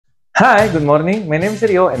Hi, good morning. My name is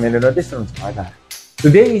Rio, and I'm an endodontist from Patah.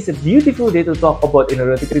 Today is a beautiful day to talk about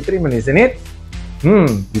endodontic retreatment, isn't it?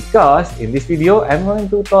 Because in this video, I'm going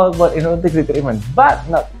to talk about endodontic retreatment, but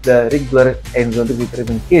not the regular endodontic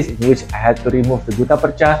retreatment case in which I had to remove the guttta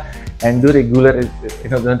percha and do regular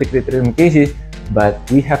endodontic retreatment cases, but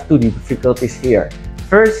we have two difficulties here.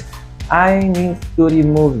 First, I need to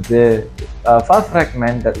remove the file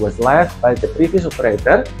fragment that was left by the previous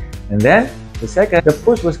operator, and then the second, the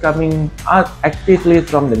pus was coming out actively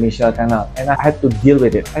from the mesial canal, and I had to deal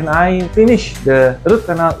with it. And I finished the root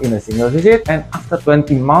canal in a single visit, and after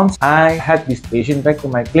 20 months, I had this patient back to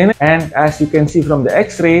my clinic, and as you can see from the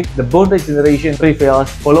x-ray, the bone regeneration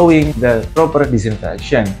prevails following the proper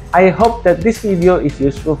disinfection. I hope that this video is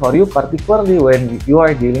useful for you, particularly when you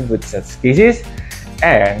are dealing with such cases.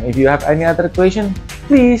 And if you have any other question,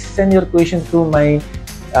 please send your question to my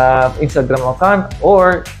Instagram account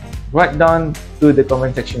or write down to the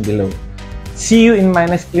comment section below. See you in my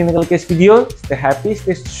next clinical case video. Stay happy,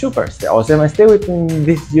 stay super, stay awesome, and stay within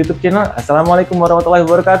this YouTube channel. Assalamualaikum warahmatullahi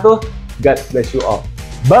wabarakatuh. God bless you all.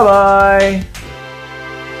 Bye-bye.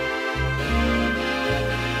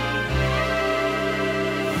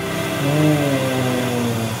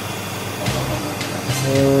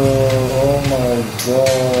 Oh my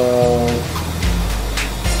God.